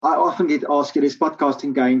I often get asked, is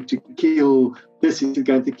podcasting going to kill this? Is it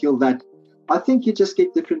going to kill that? I think you just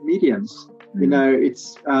get different mediums.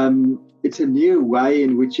 It's a new way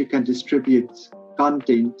in which you can distribute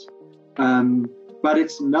content, but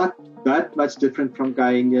it's not that much different from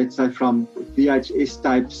going, let's say, from VHS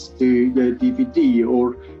tapes to DVD,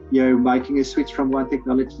 or making a switch from one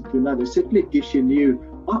technology to another. Certainly, it gives you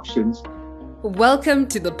new options. Welcome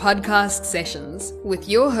to the podcast sessions with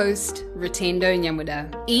your host, Retief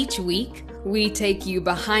Nyamuda. Each week, we take you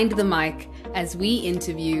behind the mic as we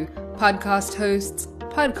interview podcast hosts,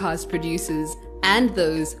 podcast producers, and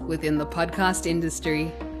those within the podcast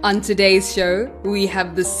industry. On today's show, we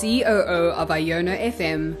have the COO of Iono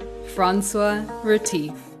FM, Francois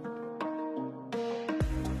Retief.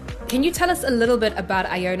 Can you tell us a little bit about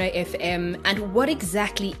Iono FM and what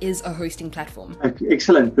exactly is a hosting platform?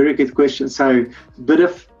 Excellent. Very good question. So a bit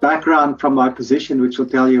of background from my position, which will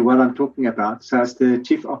tell you what I'm talking about. So as the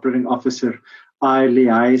Chief Operating Officer, I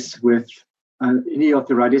liaise with any of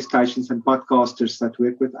the radio stations and podcasters that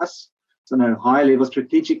work with us. So on a high level,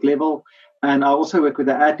 strategic level. And I also work with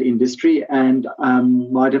the ad industry, and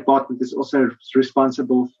my department is also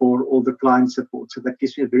responsible for all the client support. So that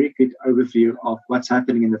gives me a very good overview of what's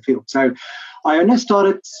happening in the field. So Iono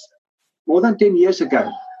started more than 10 years ago,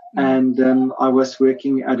 and I was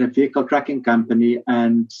working at a vehicle tracking company,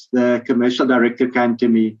 and the commercial director came to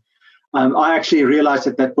me. I actually realized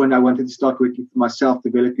at that point I wanted to start working for myself,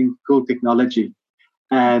 developing cool technology.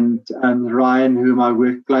 And Ryan, whom I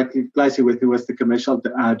worked closely with, who was the commercial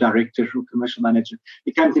director or commercial manager,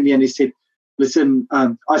 he came to me and he said, listen,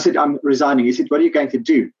 I said, I'm resigning. He said, what are you going to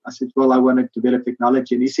do? I said, well, I want to develop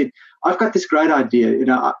technology. And he said, I've got this great idea.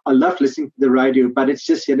 I love listening to the radio, but it's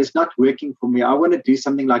just, it's not working for me. I want to do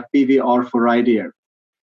something like PVR for radio.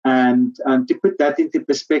 And to put that into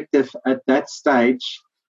perspective at that stage,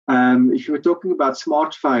 if you were talking about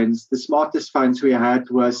smartphones, the smartest phones we had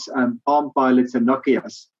was Palm Pilots and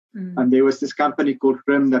Nokias. And there was this company called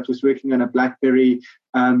Grim that was working on a BlackBerry.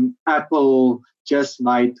 Apple just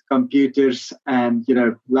made computers and,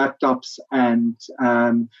 laptops and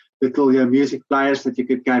little music players that you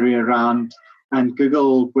could carry around. And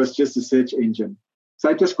Google was just a search engine. So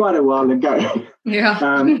it was quite a while ago.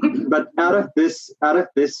 Yeah. But out of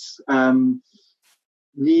this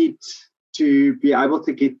need to be able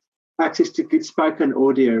to get access to good spoken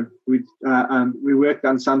audio, we worked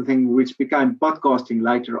on something which became podcasting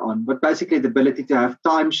later on, but basically the ability to have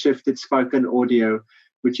time-shifted spoken audio,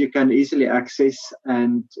 which you can easily access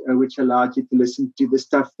and which allowed you to listen to the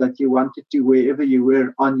stuff that you wanted to wherever you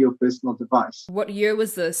were on your personal device. What year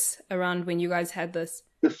was this around when you guys had this?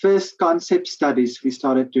 The first concept studies we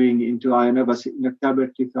started doing into Iono was in October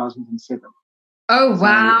 2007. Oh,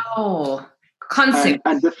 wow. Concept.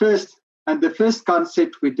 And the first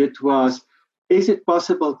concept we did was, is it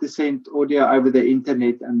possible to send audio over the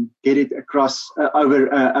internet and get it across over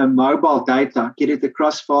a mobile data, get it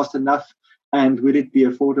across fast enough, and would it be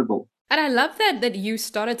affordable? And I love that you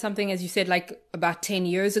started something, as you said, like about 10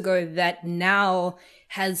 years ago that now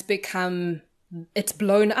has become, it's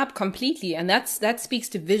blown up completely. And that speaks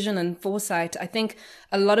to vision and foresight. I think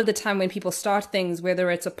a lot of the time when people start things,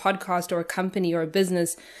 whether it's a podcast or a company or a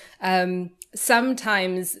business,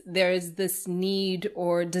 sometimes there is this need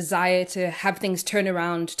or desire to have things turn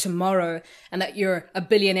around tomorrow, and that you're a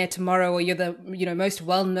billionaire tomorrow, or you're the most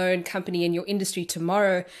well-known company in your industry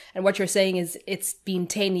tomorrow. And what you're saying is it's been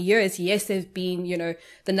 10 years. Yes, there's been,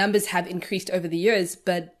 the numbers have increased over the years,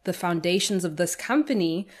 but the foundations of this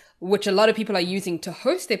company, which a lot of people are using to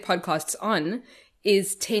host their podcasts on,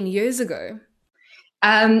 is 10 years ago.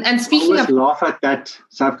 And speaking I always laugh at that.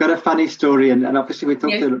 So I've got a funny story, and obviously we talk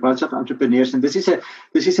to a bunch of entrepreneurs, and this is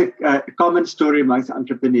a common story amongst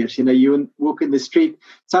entrepreneurs. You walk in the street,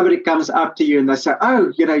 somebody comes up to you and they say,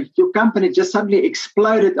 "Oh, your company just suddenly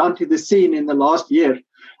exploded onto the scene in the last year."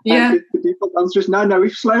 Yeah. And the people answer is, "No,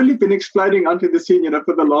 we've slowly been exploding onto the scene,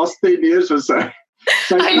 for the last 10 years or so."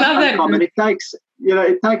 So I love that. Uncommon.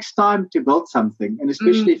 It takes time to build something, and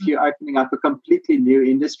especially if you're opening up a completely new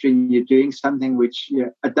industry and you're doing something which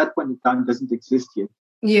at that point in time doesn't exist yet.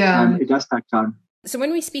 Yeah. It does take time. So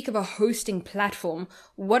when we speak of a hosting platform,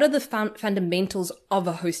 what are the fundamentals of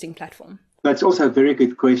a hosting platform? That's also a very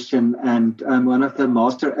good question, and one of the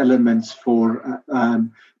master elements for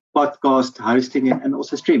podcast hosting and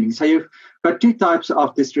also streaming. So you've got two types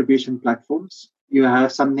of distribution platforms. You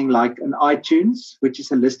have something like an iTunes, which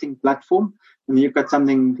is a listing platform. And you've got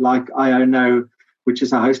something like Iono, which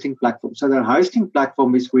is a hosting platform. So the hosting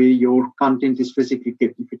platform is where your content is physically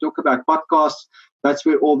kept. If you talk about podcasts, that's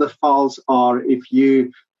where all the files are. If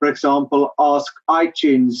you, for example, ask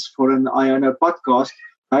iTunes for an Iono podcast,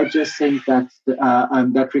 They just send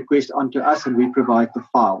that request onto us, and we provide the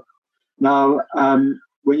file. Now,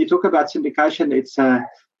 when you talk about syndication,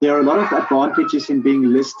 there are a lot of advantages in being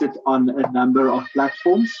listed on a number of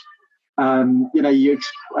platforms. You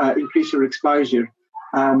increase your exposure.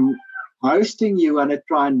 Hosting, you want to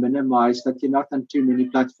try and minimize that you're not on too many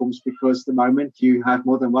platforms, because the moment you have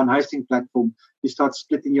more than one hosting platform, you start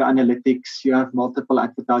splitting your analytics. You have multiple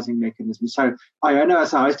advertising mechanisms. So Iona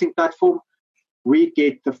as a hosting platform, we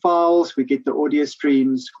get the files, we get the audio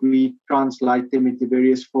streams, we translate them into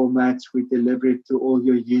various formats, we deliver it to all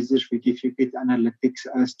your users, we give you good analytics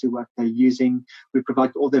as to what they're using, we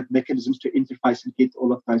provide all the mechanisms to interface and get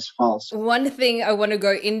all of those files. One thing I want to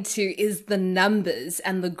go into is the numbers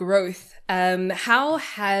and the growth. How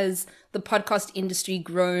has the podcast industry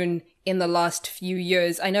grown in the last few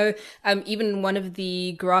years? I know even one of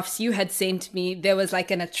the graphs you had sent me, there was like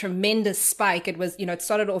a tremendous spike. It was, it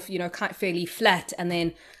started off, fairly flat. And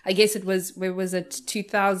then I guess it was, where was it,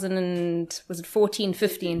 14,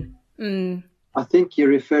 15? I think you're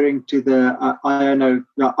referring to the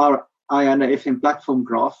our Iona FM platform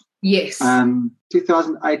graph. Yes.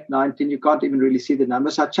 2008-19, you can't even really see the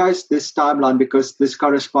numbers. I chose this timeline because this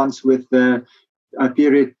corresponds with the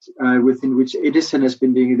period within which Edison has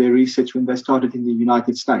been doing their research when they started in the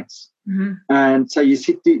United States. Mm-hmm. And so you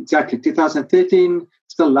see exactly 2013,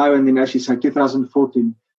 still low, and then as you say,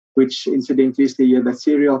 2014, which incidentally is the year that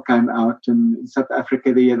Serial came out, and in South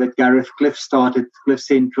Africa, the year that Gareth Cliff started, Cliff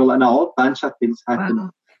Central, and a whole bunch of things happened.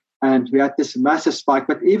 Wow. And we had this massive spike.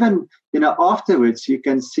 But even, afterwards, you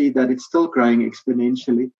can see that it's still growing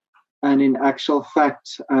exponentially. And in actual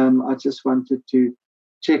fact, I just wanted to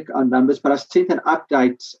check on numbers, but I sent an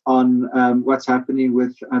update on what's happening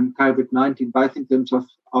with COVID-19, both in terms of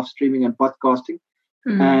streaming and podcasting.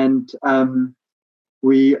 Mm-hmm. And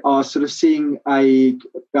we are sort of seeing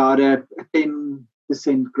about a 10%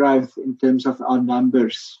 growth in terms of our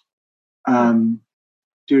numbers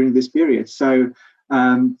during this period. So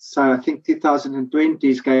I think 2020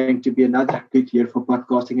 is going to be another good year for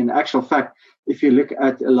podcasting. In actual fact, if you look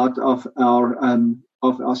at a lot of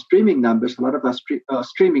our streaming numbers, a lot of our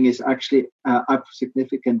streaming is actually up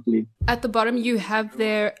significantly. At the bottom, you have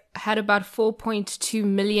had about 4.2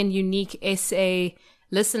 million unique SA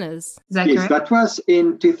listeners. Is that yes, correct? That was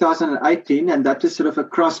in 2018, and that is sort of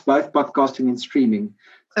across both podcasting and streaming.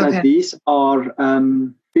 So Okay. These are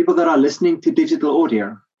people that are listening to digital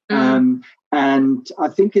audio. Mm. And I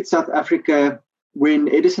think in South Africa, when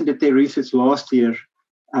Edison did their research last year,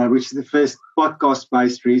 which is the first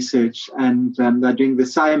podcast-based research, and they're doing the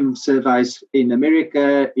same surveys in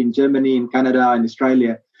America, in Germany, in Canada, and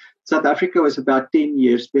Australia. South Africa was about 10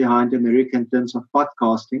 years behind America in terms of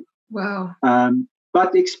podcasting. Wow.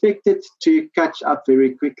 But expected to catch up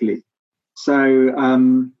very quickly. So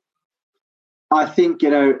I think,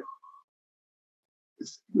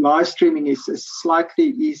 live streaming is slightly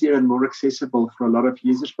easier and more accessible for a lot of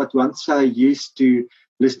users. But once they're used to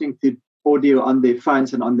listening to audio on their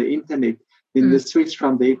phones and on the internet, then the switch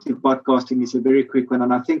from there to podcasting is a very quick one.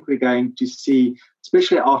 And I think we're going to see,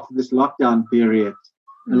 especially after this lockdown period,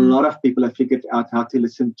 a lot of people have figured out how to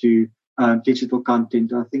listen to digital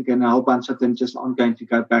content. I think a whole bunch of them just aren't going to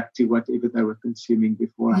go back to whatever they were consuming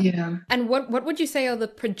before. Yeah. And what would you say are the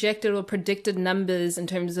projected or predicted numbers in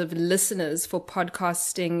terms of listeners for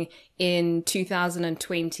podcasting in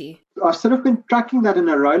 2020? I've sort of been tracking that in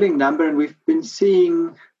a rolling number, and we've been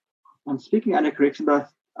seeing, I'm speaking under correction, but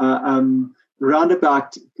around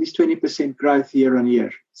about at least 20% growth year on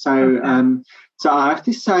year. So, Okay. So I have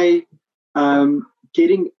to say,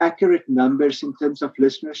 getting accurate numbers in terms of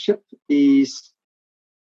listenership is,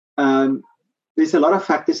 there's a lot of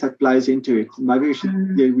factors that plays into it. Maybe we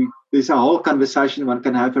should, there's a whole conversation one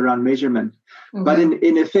can have around measurement. Okay. But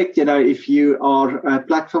in effect, if you are a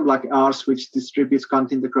platform like ours, which distributes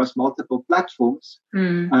content across multiple platforms,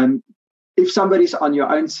 if somebody's on your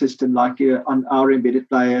own system, like on our embedded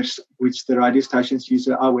players, which the radio stations use,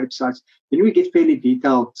 our websites, then we get fairly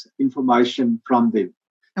detailed information from them.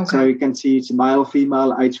 Okay. So you can see it's male,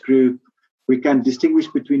 female, age group. We can distinguish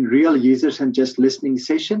between real users and just listening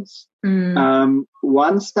sessions.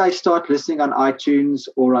 Once they start listening on iTunes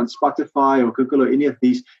or on Spotify or Google or any of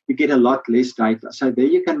these, you get a lot less data. So there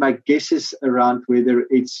you can make guesses around whether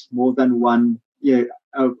it's more than one,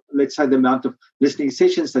 let's say the amount of listening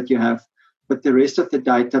sessions that you have, but the rest of the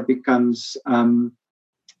data becomes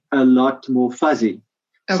a lot more fuzzy.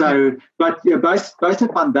 Okay. So, but based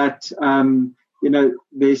upon that,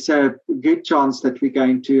 there's a good chance that we're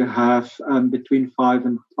going to have between 5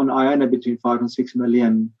 and 6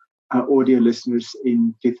 million audio listeners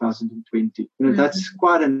in 2020. That's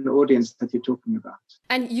quite an audience that you're talking about.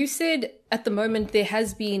 And you said at the moment there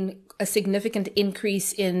has been a significant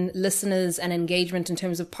increase in listeners and engagement in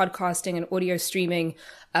terms of podcasting and audio streaming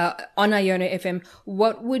on Iono FM.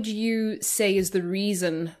 What would you say is the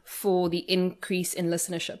reason for the increase in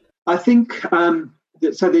listenership? I think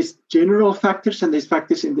so. There's general factors and there's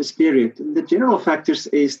factors in this period. And the general factors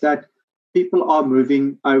is that people are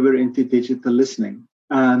moving over into digital listening,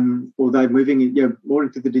 or they're moving more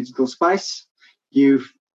into the digital space.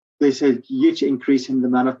 There's a huge increase in the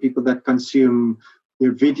amount of people that consume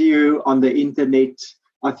video on the internet.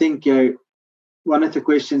 I think one of the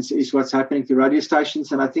questions is what's happening to radio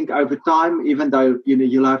stations, and I think over time, even though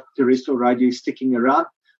you'll have terrestrial radio sticking around,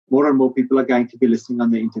 more and more people are going to be listening on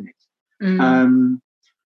the internet.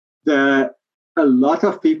 A lot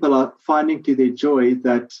of people are finding to their joy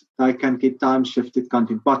that they can get time-shifted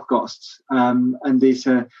content podcasts, and there's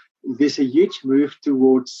a huge move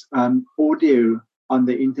towards audio on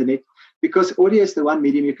the internet, because audio is the one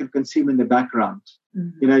medium you can consume in the background.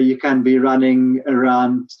 You can be running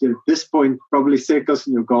around at this point, probably circles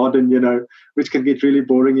in your garden, which can get really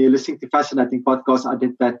boring. You're listening to fascinating podcasts. I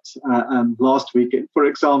did that last weekend, for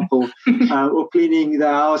example, or cleaning the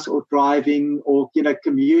house or driving or,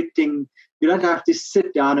 commuting. You don't have to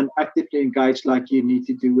sit down and actively engage like you need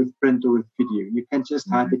to do with print or with video. You can just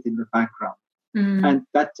have it in the background. And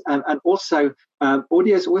that, and also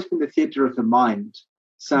audio has always been the theater of the mind.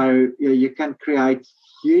 So you can create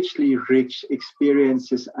hugely rich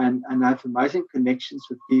experiences and have amazing connections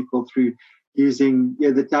with people through using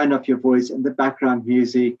the tone of your voice and the background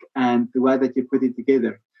music and the way that you put it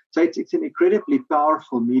together. So it's an incredibly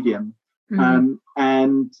powerful medium.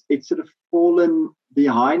 And it's sort of fallen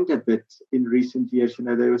behind a bit in recent years.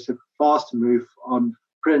 There was a fast move on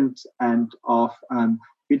print and of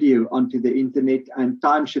video onto the internet and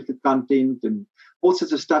time-shifted content and all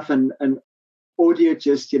sorts of stuff. And audio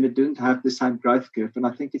just, didn't have the same growth curve. And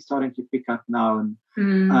I think it's starting to pick up now. And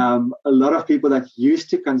a lot of people that used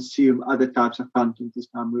to consume other types of content is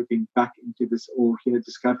now moving back into this or,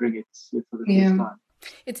 discovering it for the first time.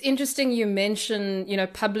 It's interesting you mention,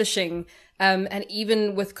 publishing, and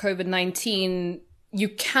even with COVID-19, you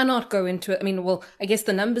cannot go into it. I guess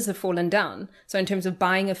the numbers have fallen down. So in terms of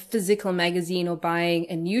buying a physical magazine or buying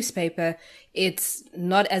a newspaper, it's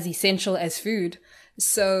not as essential as food.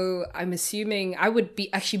 So I'm assuming I would be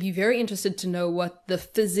very interested to know what the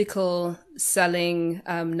physical selling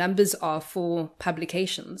numbers are for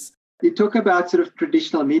publications. You talk about sort of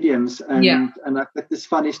traditional mediums, and I've got this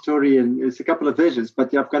funny story, and it's a couple of versions,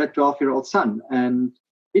 but I've got a 12-year-old son, and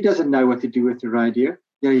he doesn't know what to do with the radio.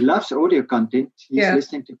 He loves audio content. He's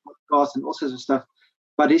listening to podcasts and all sorts of stuff,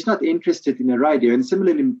 but he's not interested in the radio. And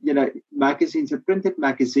similarly, magazines, a printed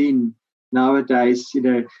magazine nowadays,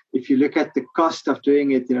 if you look at the cost of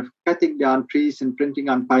doing it, cutting down trees and printing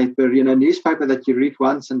on paper, newspaper that you read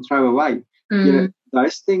once and throw away,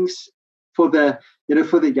 those things for the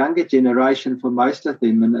younger generation, for most of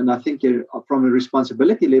them, and I think from a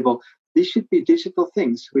responsibility level, these should be digital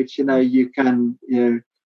things which you can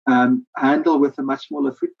handle with a much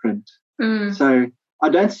smaller footprint. So I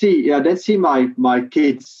don't see my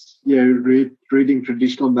kids reading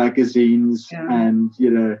traditional magazines and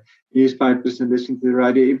newspapers and listening to the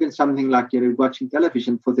radio. Even something like watching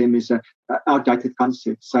television for them is a outdated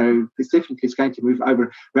concept. So it's going to move over.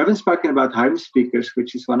 We haven't spoken about home speakers,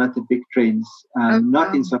 which is one of the big trends,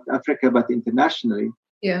 not in South Africa but internationally.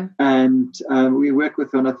 And we work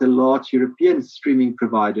with one of the large European streaming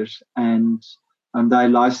providers, and they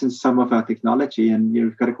license some of our technology, and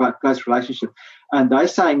we've got a quite close relationship. And they're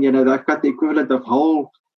saying they've got the equivalent of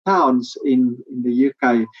whole towns in the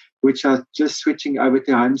UK which are just switching over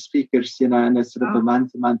to home speakers, on a sort of a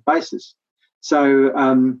month-to-month basis. So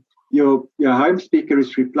your home speaker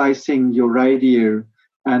is replacing your radio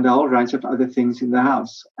and a whole range of other things in the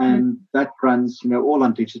house, and that runs all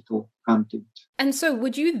on digital content. And so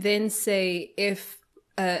would you then say, if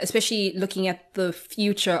especially looking at the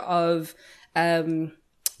future of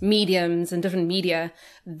mediums and different media,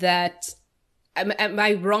 that am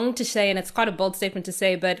I wrong to say, and it's quite a bold statement to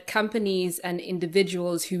say, but companies and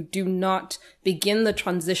individuals who do not begin the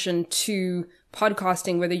transition to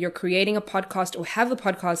podcasting, whether you're creating a podcast or have a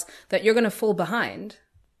podcast, that you're going to fall behind?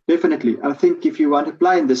 Definitely. I think if you want to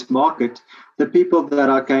play in this market, the people that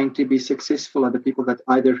are going to be successful are the people that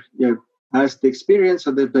either has the experience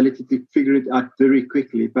or the ability to figure it out very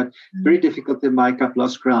quickly, but very difficult to make up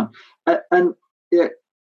lost ground. And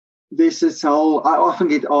this is how I often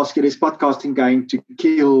get asked, is podcasting going to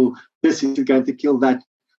kill this? Is it going to kill that?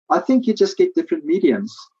 I think you just get different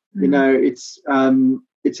mediums. It's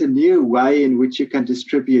it's a new way in which you can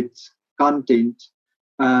distribute content,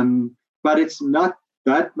 but it's not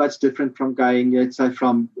that much different from going, let's say,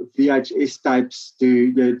 from VHS tapes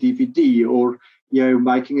to DVD, or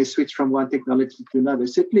making a switch from one technology to another. It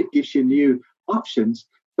simply gives you new options,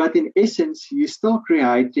 but in essence, you're still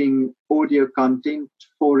creating audio content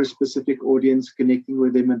for a specific audience, connecting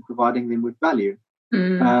with them and providing them with value.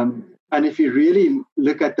 And if you really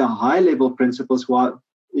look at the high-level principles,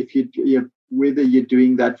 whether you're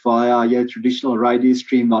doing that via your traditional radio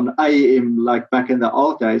stream on AM, like back in the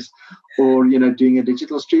old days, or doing a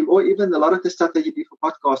digital stream, or even a lot of the stuff that you do for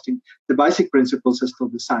podcasting, the basic principles are still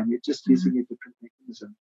the same. You're just using a different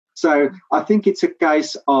mechanism. So I think it's a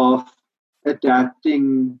case of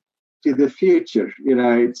adapting to the future.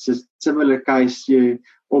 It's a similar case. You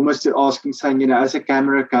almost asking, saying, as a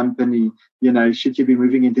camera company, should you be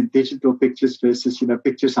moving into digital pictures versus,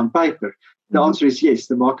 pictures on paper? The answer is yes.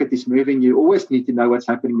 The market is moving. You always need to know what's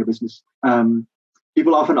happening in the business.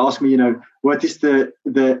 People often ask me, what is the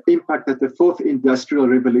impact that the fourth industrial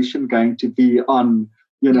revolution going to be on,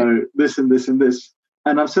 this and this and this?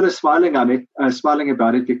 And I'm sort of smiling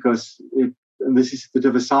about it because and this is a bit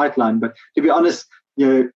of a sideline, but to be honest,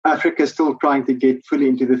 Africa is still trying to get fully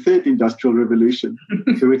into the third industrial revolution,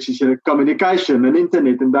 which is communication and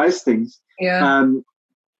internet and those things. Yeah.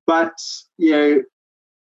 But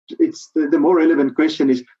it's the more relevant question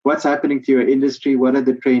is what's happening to your industry? What are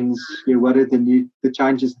the trends? What are the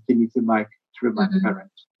changes that you need to make to remain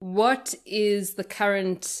current? What is the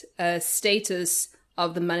current status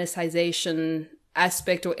of the monetization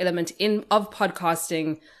aspect or element of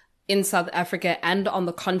podcasting in South Africa and on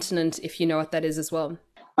the continent, if you know what that is as well?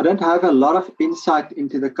 I don't have a lot of insight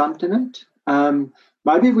into the continent.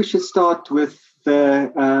 Maybe we should start with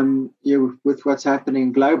with what's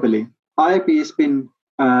happening globally. IAB has been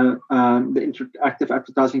the Interactive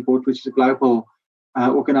Advertising Board, which is a global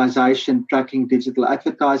organization tracking digital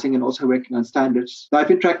advertising and also working on standards. They've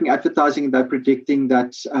been tracking advertising and they're predicting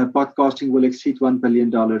that podcasting will exceed $1 billion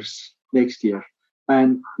next year.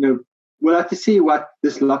 And we'll have to see what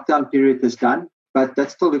this lockdown period has done, but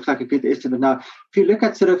that still looks like a good estimate. Now, if you look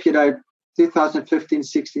at sort of 2015,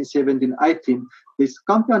 16, 17, 18, this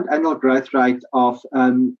compound annual growth rate of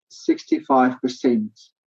 65%,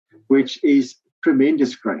 which is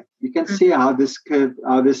tremendous growth. You can see how this curve,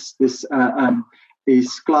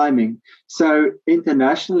 is climbing. So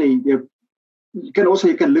internationally, you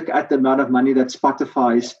can look at the amount of money that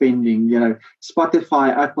Spotify is spending.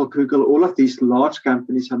 Spotify, Apple, Google, all of these large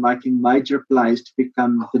companies are making major plays to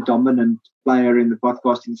become the dominant player in the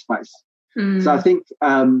podcasting space. So I think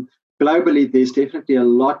globally, there's definitely a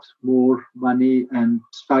lot more money and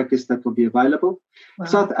focus that will be available. Wow.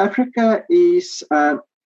 South Africa is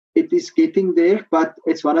it is getting there, but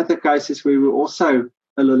it's one of the cases where we're also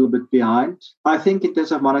a little bit behind. I think in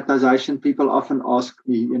terms of monetization, people often ask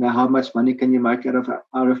me, how much money can you make out of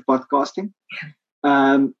podcasting?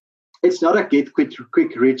 It's not a get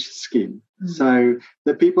quick rich scheme. So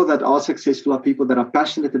the people that are successful are people that are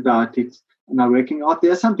passionate about it and are working out.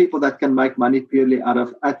 There are some people that can make money purely out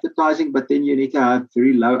of advertising, but then you need to have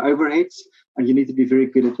very low overheads and you need to be very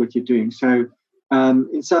good at what you're doing. So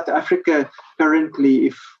in South Africa, currently,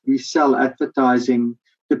 if we sell advertising,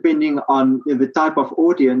 depending on the type of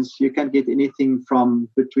audience, you can get anything from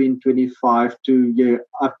between 25 to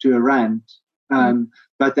up to R1.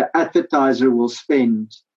 But the advertiser will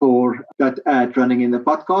spend for that ad running in the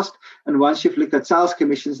podcast. And once you've looked at sales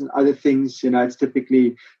commissions and other things, it's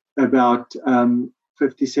typically about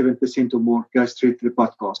 57% or more goes through to the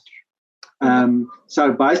podcaster.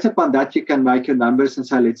 So based upon that, you can make your numbers and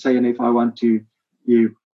say, let's say, if I want to,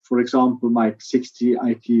 for example, make 60,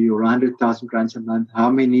 80 or 100,000 rands a month, how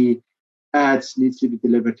many ads needs to be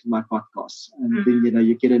delivered to my podcast? And then,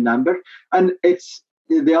 you get a number. And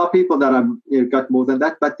there are people that have got more than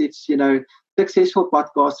that, but it's, successful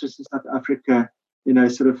podcasters in South Africa,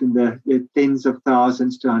 sort of in the tens of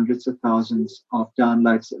thousands to hundreds of thousands of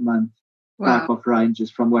downloads a month. Wow. Type of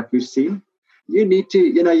ranges from what we've seen. You need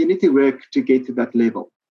to work to get to that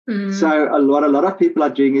level. So a lot of people are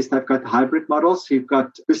doing is they've got hybrid models. You've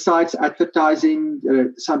got, besides advertising,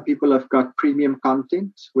 some people have got premium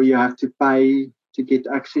content where you have to pay to get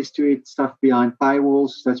access to it, stuff behind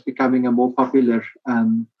paywalls. That's becoming a more popular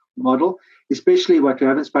model. Especially what we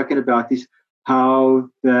haven't spoken about is how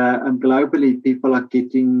globally people are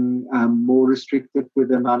getting more restricted with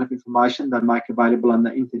the amount of information they make available on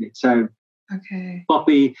the internet. So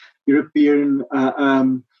copy European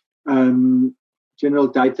general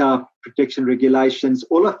data protection regulations,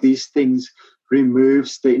 all of these things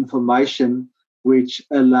removes the information which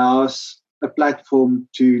allows a platform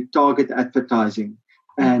to target advertising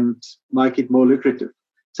and make it more lucrative.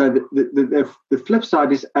 So the flip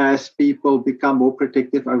side is, as people become more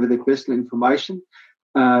protective over their personal information,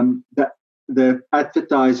 the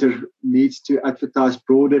advertiser needs to advertise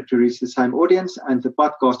broader to reach the same audience, and the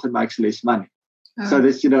podcaster makes less money. Oh. So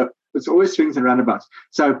there's, it's always swings and roundabouts.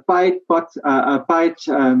 So paid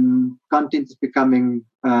content is becoming,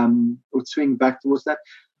 would swing back towards that.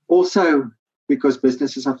 Also, because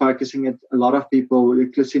businesses are focusing it, a lot of people,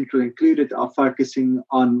 Central included, are focusing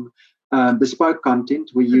on bespoke content,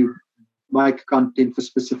 where you make content for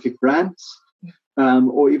specific brands,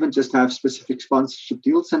 or even just have specific sponsorship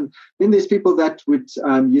deals. And then there's people that would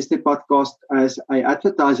use their podcast as an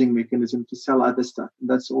advertising mechanism to sell other stuff. And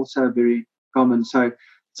that's also very common. So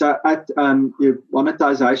at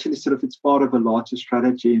monetization is it's part of a larger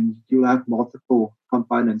strategy, and you'll have multiple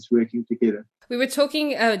components working together. We were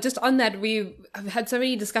talking just on that. We've had so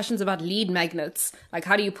many discussions about lead magnets, like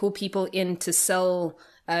how do you pull people in to sell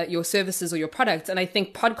your services or your products? And I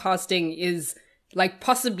think podcasting is like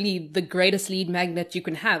possibly the greatest lead magnet you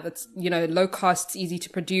can have. It's, low cost, easy to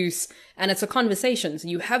produce, and it's a conversation. So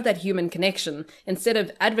you have that human connection instead of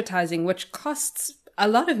advertising, which costs a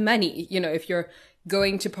lot of money. If you're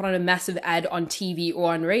going to put on a massive ad on TV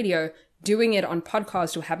or on radio, doing it on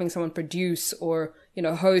podcast or having someone produce or,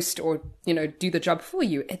 host or, do the job for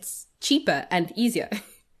you, it's cheaper and easier.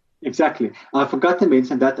 Exactly. I forgot to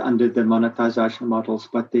mention that under the monetization models,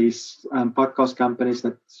 but these podcast companies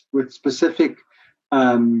that with specific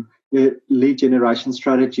lead generation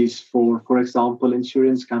strategies for example,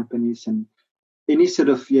 insurance companies and any sort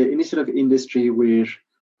of industry where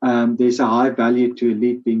there's a high value to a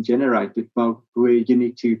lead being generated, but where you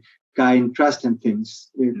need to gain trust in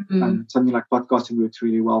things. Something like podcasting works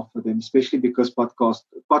really well for them, especially because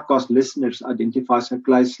podcast listeners identify so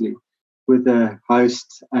closely with the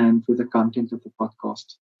host and with the content of the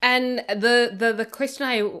podcast. And the question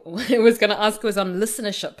I was going to ask was on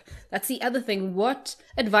listenership. That's the other thing. What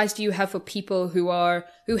advice do you have for people who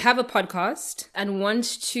have a podcast and want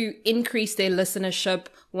to increase their listenership,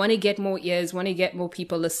 want to get more ears, want to get more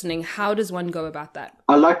people listening? How does one go about that?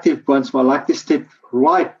 I like to step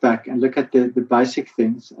right back and look at the basic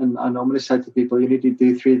things. And I normally say to people, you need to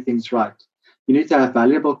do three things right. You need to have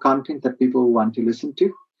valuable content that people want to listen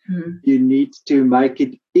to. Mm-hmm. You need to make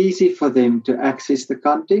it easy for them to access the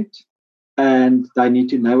content, and they need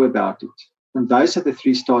to know about it. And those are the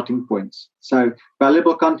three starting points. So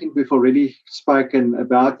valuable content we've already spoken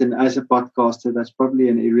about, and as a podcaster, that's probably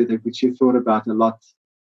an area that which you've thought about a lot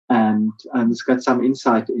and it's got some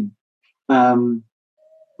insight in.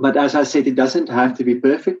 But as I said, it doesn't have to be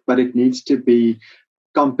perfect, but it needs to be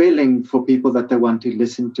compelling for people that they want to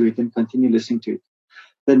listen to it and continue listening to it.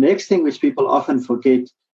 The next thing which people often forget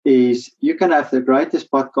is you can have the greatest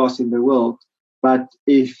podcast in the world, but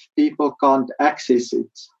if people can't access it,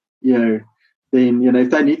 then, if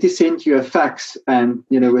they need to send you a fax and,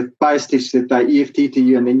 with postage that they EFT to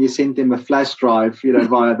you, and then you send them a flash drive,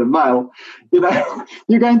 via the mail,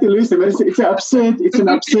 you're going to lose them. It's an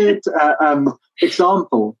absurd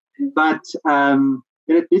example, but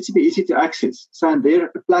it needs to be easy to access. So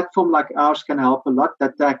there, a platform like ours can help a lot,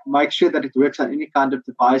 that make sure that it works on any kind of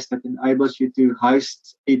device that enables you to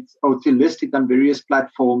host it or to list it on various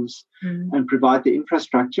platforms and provide the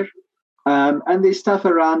infrastructure. And there's stuff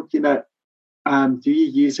around, do you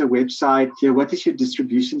use a website? What is your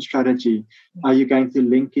distribution strategy? Are you going to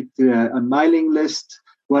link it to a mailing list?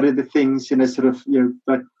 What are the things, that you're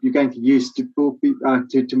going to use to pull people,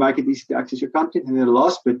 to make it easy to access your content? And then the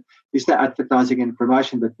last bit is the advertising and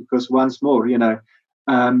promotion bit, because once more,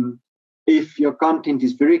 if your content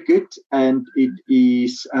is very good and it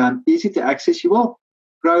is easy to access, you will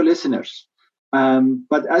grow listeners.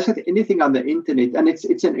 But as with anything on the internet, and it's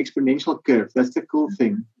an exponential curve. That's the cool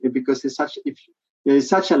thing, because there's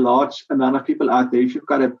such a large amount of people out there. If you've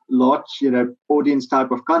got a large, audience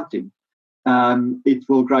type of content, it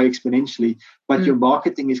will grow exponentially, but your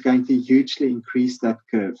marketing is going to hugely increase that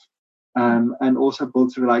curve, and also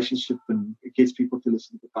builds a relationship and it gets people to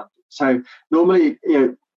listen to the content. So normally,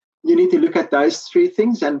 you need to look at those three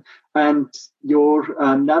things, and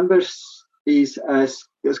your numbers is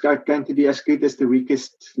going to be as good as the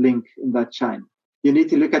weakest link in that chain. You need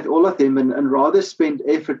to look at all of them and rather spend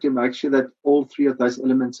effort to make sure that all three of those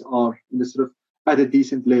elements are at a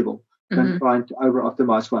decent level. Than trying to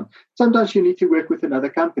over-optimize one. Sometimes you need to work with another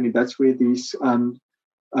company. That's where these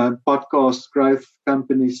podcast growth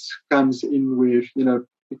companies comes in, where you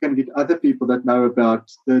can get other people that know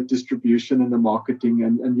about the distribution and the marketing,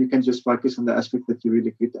 and you can just focus on the aspect that you're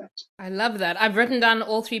really good at. I love that. I've written down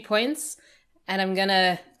all 3 points, and I'm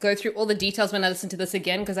gonna go through all the details when I listen to this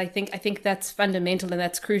again, because I think that's fundamental and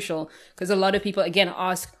that's crucial. Because a lot of people again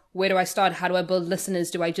ask, where do I start? How do I build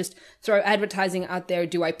listeners? Do I just throw advertising out there?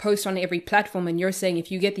 Do I post on every platform? And you're saying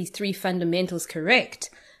if you get these 3 fundamentals correct,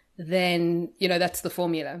 then, that's the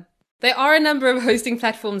formula. There are a number of hosting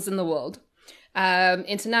platforms in the world,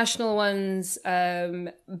 international ones.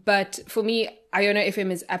 But for me, Iono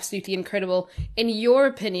FM is absolutely incredible. In your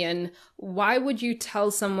opinion, why would you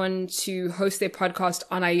tell someone to host their podcast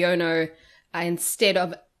on Iono instead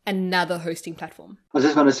of another hosting platform? I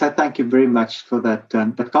just want to say thank you very much for that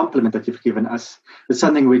compliment that you've given us. It's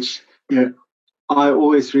something which I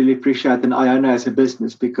always really appreciate in Iono as a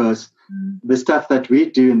business, because the stuff that we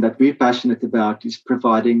do and that we're passionate about is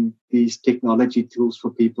providing these technology tools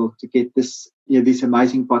for people to get these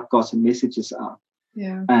amazing podcasts and messages out.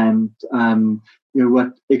 Yeah. And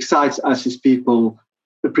what excites us is people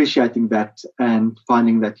appreciating that and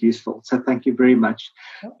finding that useful. So thank you very much.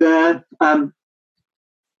 There's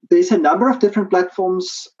a number of different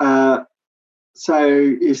platforms. So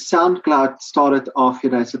SoundCloud started off,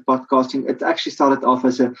 as a podcasting. It actually started off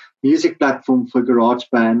as a music platform for garage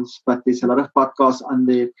bands, but there's a lot of podcasts on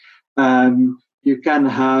there. You can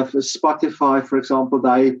have Spotify, for example.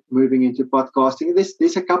 They moving into podcasting.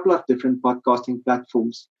 There's a couple of different podcasting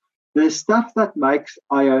platforms. The stuff that makes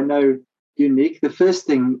Iono unique. The first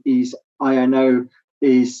thing is Iono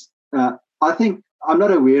is. I think I'm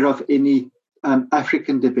not aware of any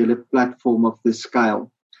African developed platform of this scale.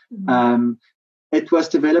 It was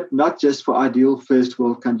developed not just for ideal first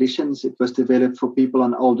world conditions. It was developed for people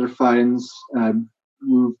on older phones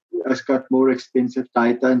who has got more expensive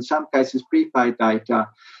data, in some cases prepaid data.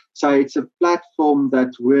 So it's a platform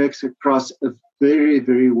that works across a very,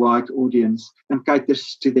 very wide audience and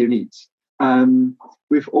caters to their needs.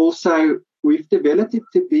 We've developed it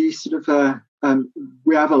to be sort of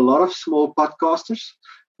we have a lot of small podcasters,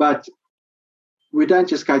 but we don't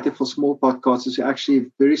just cater for small podcasters. We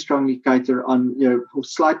actually very strongly cater on, for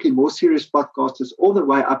slightly more serious podcasters, all the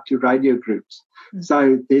way up to radio groups. Mm-hmm.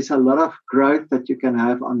 So there's a lot of growth that you can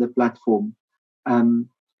have on the platform.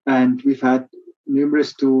 And we've had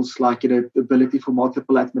numerous tools like, the ability for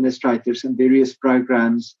multiple administrators and various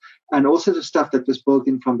programs, and also the stuff that was built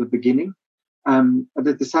in from the beginning. But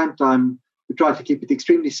at the same time, we try to keep it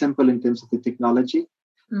extremely simple in terms of the technology.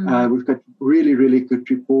 Mm-hmm. We've got really, really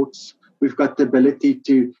good reports. We've got the ability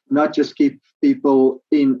to not just keep people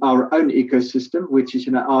in our own ecosystem, which is,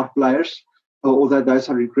 our players, although those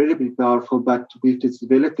are incredibly powerful, but we've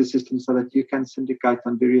developed the system so that you can syndicate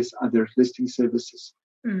on various other listing services.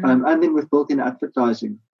 Mm-hmm. And then with built-in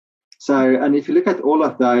advertising. So, and if you look at all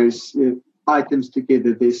of those items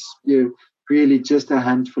together, there's really just a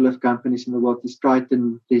handful of companies in the world. There's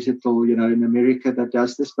Triton Digital, in America that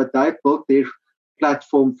does this, but they've built their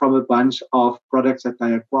platform from a bunch of products that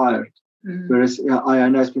they acquired. Mm-hmm. Whereas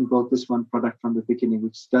Iono has been built this one product from the beginning,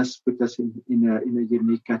 which does put us in a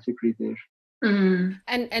unique category there. Mm.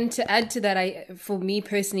 And to add to that, for me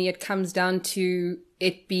personally, it comes down to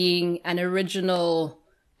it being an original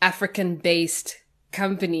African-based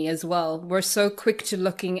company as well. We're so quick to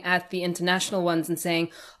looking at the international ones and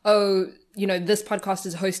saying, oh, this podcast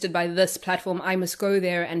is hosted by this platform. I must go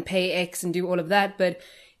there and pay X and do all of that. But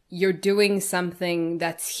you're doing something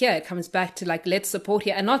that's here. It comes back to let's support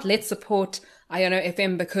here, and not let's support Iono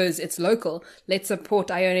FM because it's local. Let's support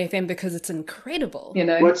Iono FM because it's incredible.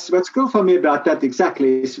 What's cool for me about that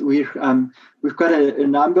exactly is we've got a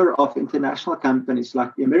number of international companies,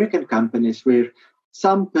 like the American companies, where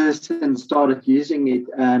some person started using it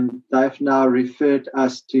and they've now referred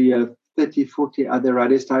us to 30, 40 other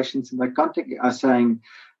radio stations, and they contact us saying,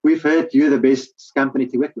 we've heard you're the best company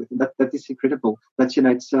to work with. And that is incredible. That's,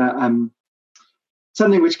 it's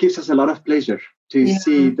something which gives us a lot of pleasure to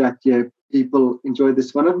see that people enjoy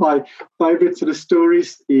this. One of my favorite sort of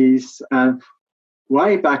stories is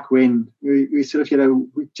way back when we sort of,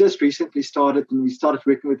 we just recently started, and we started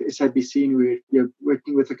working with SABC, and we're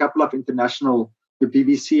working with a couple of international, the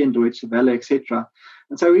BBC and Deutsche Welle, etc.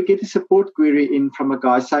 And so we get a support query in from a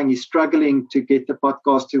guy saying he's struggling to get the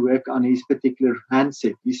podcast to work on his particular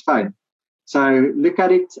handset, his phone. So look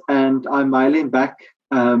at it, and I mail him back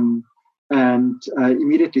and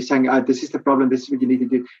immediately saying, this is the problem, this is what you need to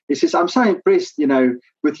do. He says, I'm so impressed,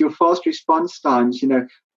 with your fast response times,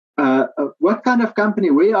 what kind of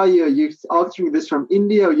company, where are you? Are you answering this from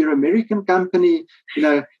India, or you're an American company?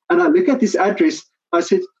 And I look at this address, I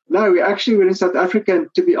said, no, we're in South Africa,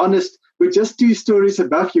 and to be honest, we're just 2 stories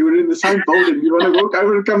above you. We're in the same building. You want to walk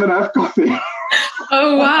over and come and have coffee?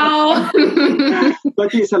 Oh, wow.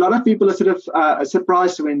 But yes, a lot of people are sort of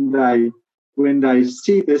surprised when they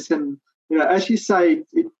see this. And, as you say,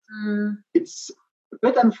 it's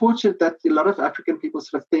bit unfortunate that a lot of African people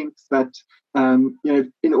sort of think that,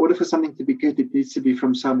 in order for something to be good, it needs to be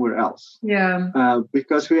from somewhere else. Yeah.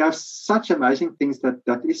 Because we have such amazing things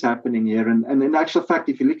that is happening here. And in actual fact,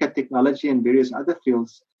 if you look at technology and various other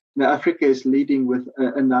fields, Africa is leading with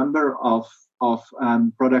a number of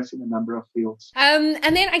products in a number of fields.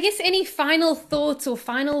 And then I guess any final thoughts or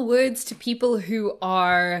final words to people who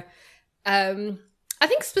are, I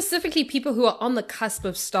think specifically people who are on the cusp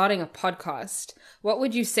of starting a podcast. What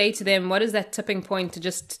would you say to them? What is that tipping point to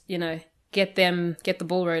just, get the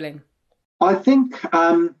ball rolling? I think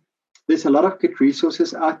there's a lot of good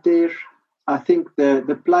resources out there. I think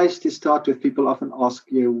the place to start with, people often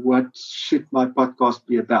ask you, what should my podcast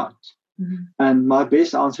be about? Mm-hmm. And my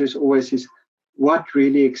best answer is always what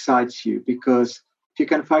really excites you, because if you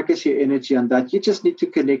can focus your energy on that, you just need to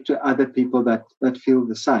connect to other people that feel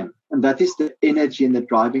the same. And that is the energy and the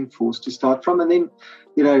driving force to start from. And then,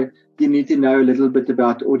 you need to know a little bit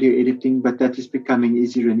about audio editing, but that is becoming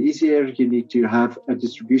easier and easier. You need to have a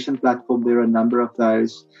distribution platform. There are a number of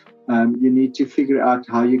those. You need to figure out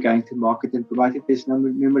how you're going to market and provide it. There's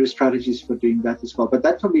numerous strategies for doing that as well. But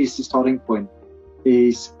that for me is the starting point,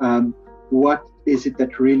 is what is it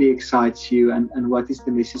that really excites you, and what is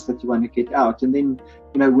the message that you want to get out? And then,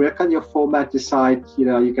 work on your format, decide,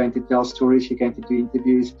 you're going to tell stories, you're going to do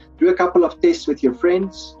interviews, do a couple of tests with your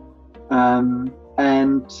friends, and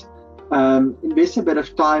invest a bit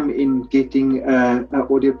of time in getting an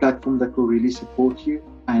audio platform that will really support you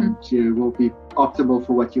and will be optimal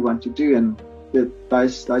for what you want to do. And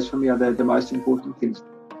those for me are the most important things.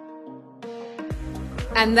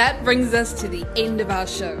 And that brings us to the end of our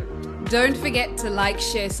show. Don't forget to like,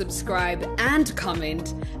 share, subscribe, and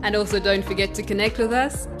comment. And also don't forget to connect with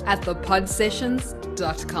us at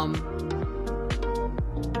thepodsessions.com.